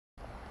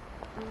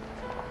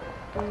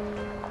I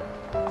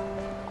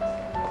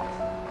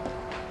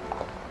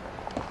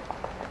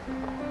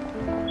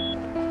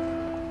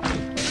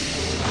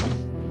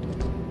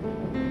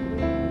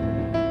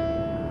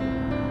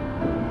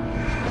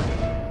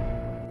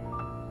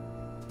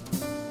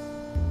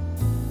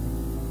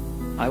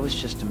was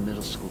just a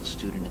middle school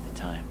student at the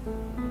time,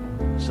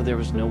 so there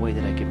was no way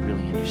that I could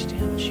really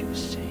understand what she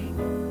was saying.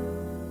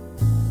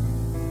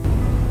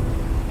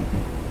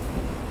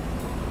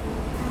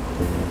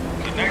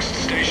 The next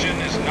station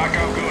is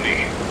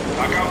Nakauguni.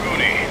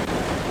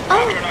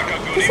 Oh,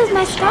 this is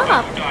my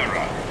stop.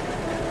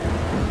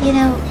 You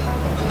know,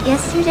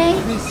 yesterday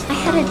I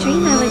had a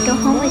dream I would go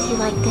home with you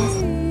like this.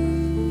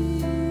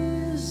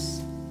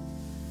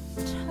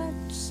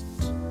 Touched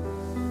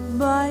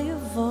by a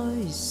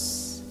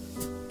voice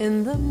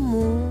in the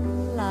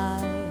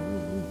moonlight,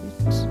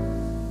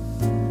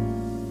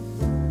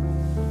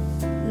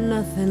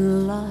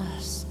 nothing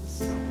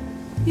lasts,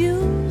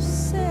 you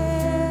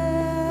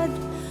said,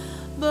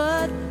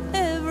 but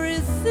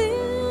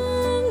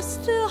everything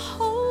still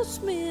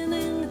holds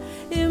meaning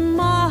in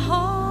my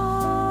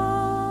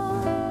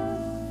heart,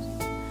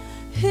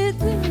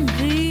 hidden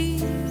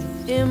deep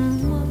in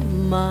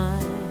my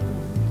mind,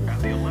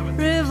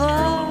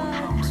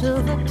 revive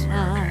to the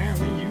time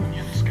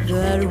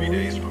that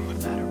we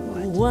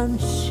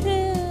once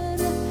shared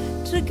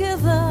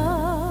together.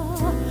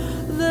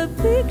 The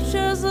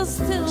pictures are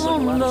still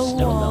on the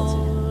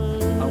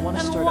wall,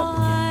 and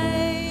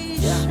white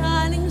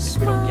shining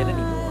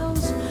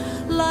smiles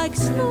like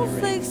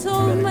snowflakes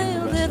all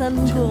melted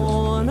and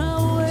gone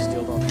away.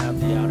 Still don't have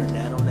the outer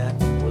nano net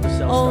or the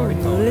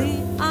self-starting motor.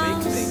 Only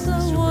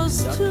answer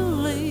was to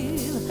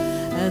leave,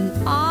 and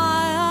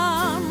I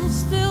am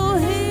still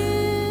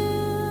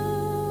here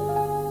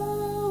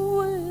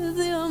with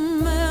your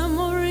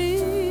memory.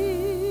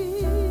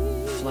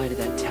 Fly to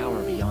that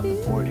tower beyond the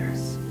border.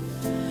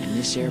 And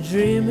this airplane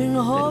Dreaming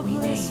that we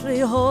hopelessly,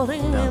 named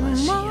holding in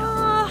Vieo.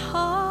 my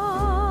heart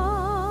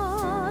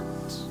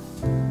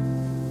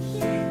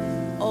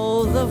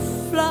all the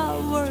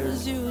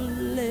flowers you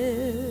left,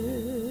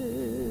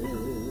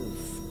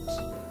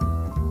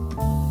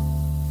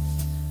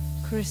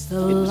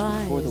 crystallized. It was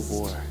before the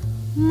war,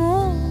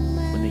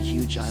 moments when the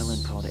huge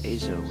island called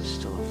Azo was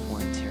still a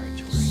foreign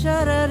territory.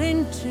 shattered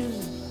into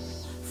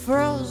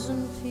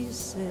frozen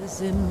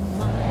pieces in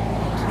my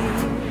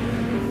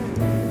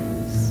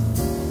tears.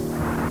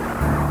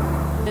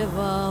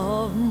 River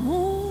of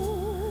moonshine,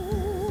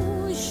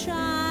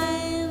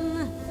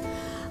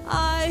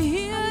 I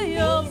hear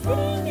your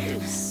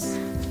voice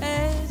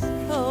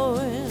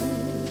echoing,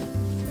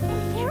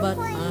 but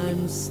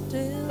I'm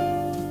still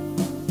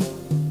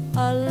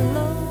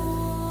alone.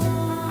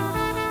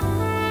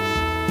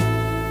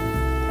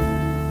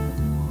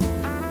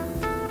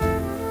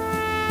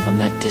 On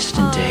that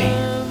distant day,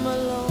 I'm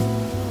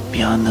alone.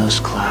 beyond those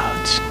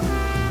clouds,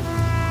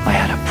 I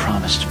had a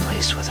promised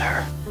place with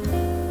her.